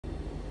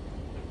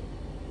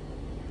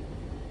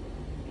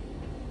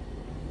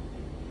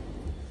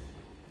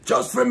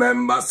Just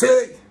remember,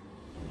 say,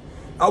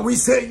 how we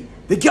say,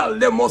 the girl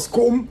them must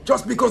come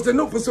just because they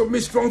know for some me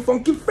strong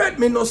funky fed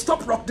me no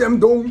stop rock them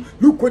down.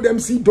 Look what them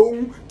see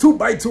down. 2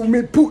 by 2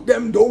 me put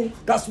them down.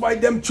 That's why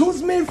them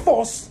choose me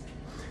first.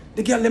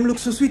 The girl them look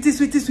so sweetie,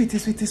 sweetie, sweetie,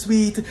 sweetie,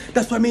 sweet.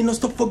 That's why me no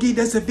stop forgive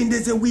them 7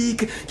 days a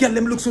week. Girl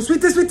them look so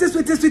sweetie, sweetie,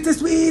 sweetie, sweetie,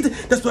 sweet.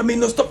 That's why me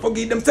no stop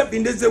forgive them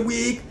 7 days a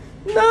week.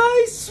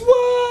 Nice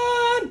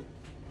one.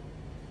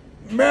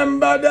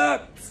 Remember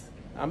that.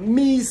 And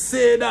me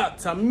say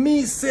that. And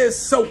me say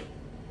so.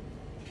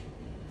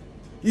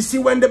 You see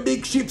when the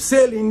big ship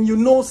sailing, you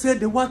know say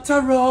the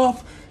water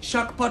off.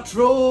 Shark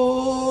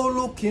patrol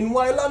looking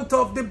while on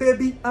top the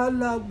baby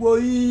Allah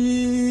boy.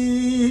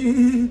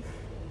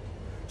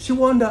 She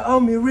wonder how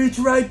me reach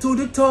right to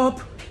the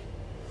top.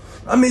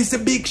 I mean it's a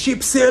big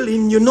ship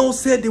sailing, you know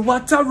say the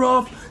water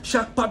off.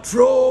 Shark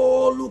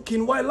patrol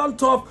looking while on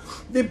top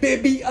the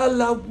baby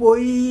Allah boy.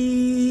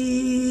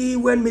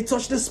 When me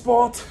touch the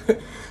spot,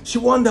 she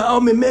wonder how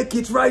me make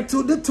it right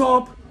to the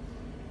top.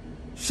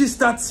 She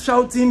starts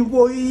shouting,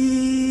 boy,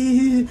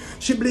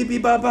 she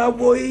bleepy baba,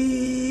 boy,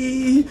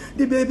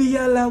 the baby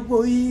Allah,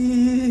 boy,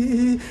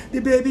 the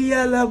baby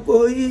Allah,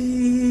 boy.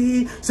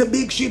 It's a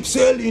big ship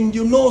sailing,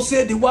 you know,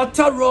 say the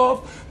water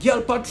off.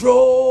 Girl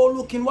patrol,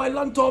 looking wild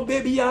on top,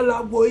 baby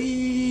Allah,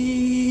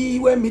 boy.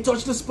 When me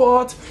touch the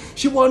spot,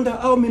 she wonder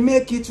how me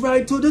make it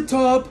right to the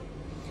top.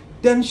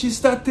 Then she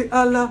start the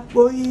Allah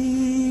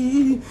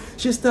boy.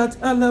 She start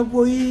Allah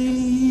boy.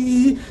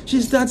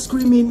 She start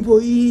screaming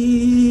boy.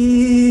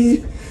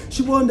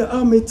 She wonder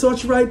how me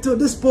touch right to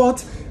the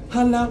spot.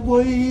 Allah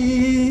boy.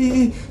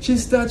 She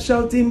start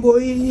shouting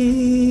boy.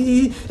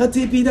 A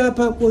tippy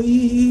dapper boy.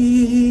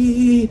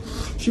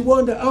 She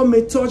wonder how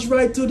me touch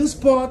right to the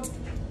spot.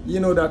 You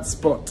know that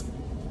spot.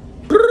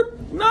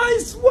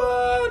 Nice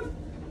one.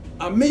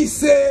 And me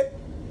say,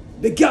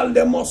 the girl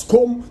them must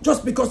come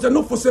just because they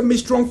know for say me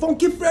strong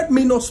funky Fred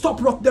me no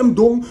stop rock them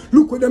down.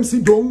 Look where them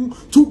see down.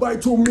 2 by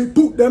 2 me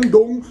put them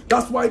down.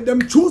 That's why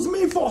them choose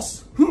me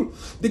first.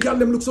 The girl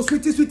them look so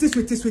sweetie, sweetie,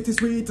 sweetie, sweetie,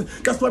 sweet.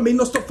 That's why me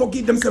no stop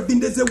forgive them 7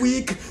 days a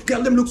week.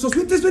 Girl them look so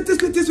sweetie, sweetie,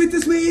 sweetie, sweetie,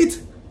 sweet.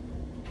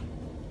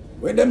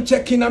 When them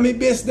checking on me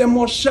base them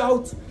must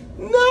shout,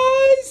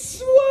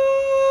 nice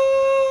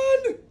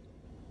one.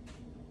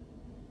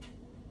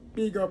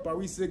 Big up,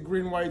 we say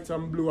green, white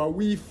and blue, and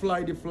we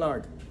fly the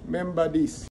flag. Remember this.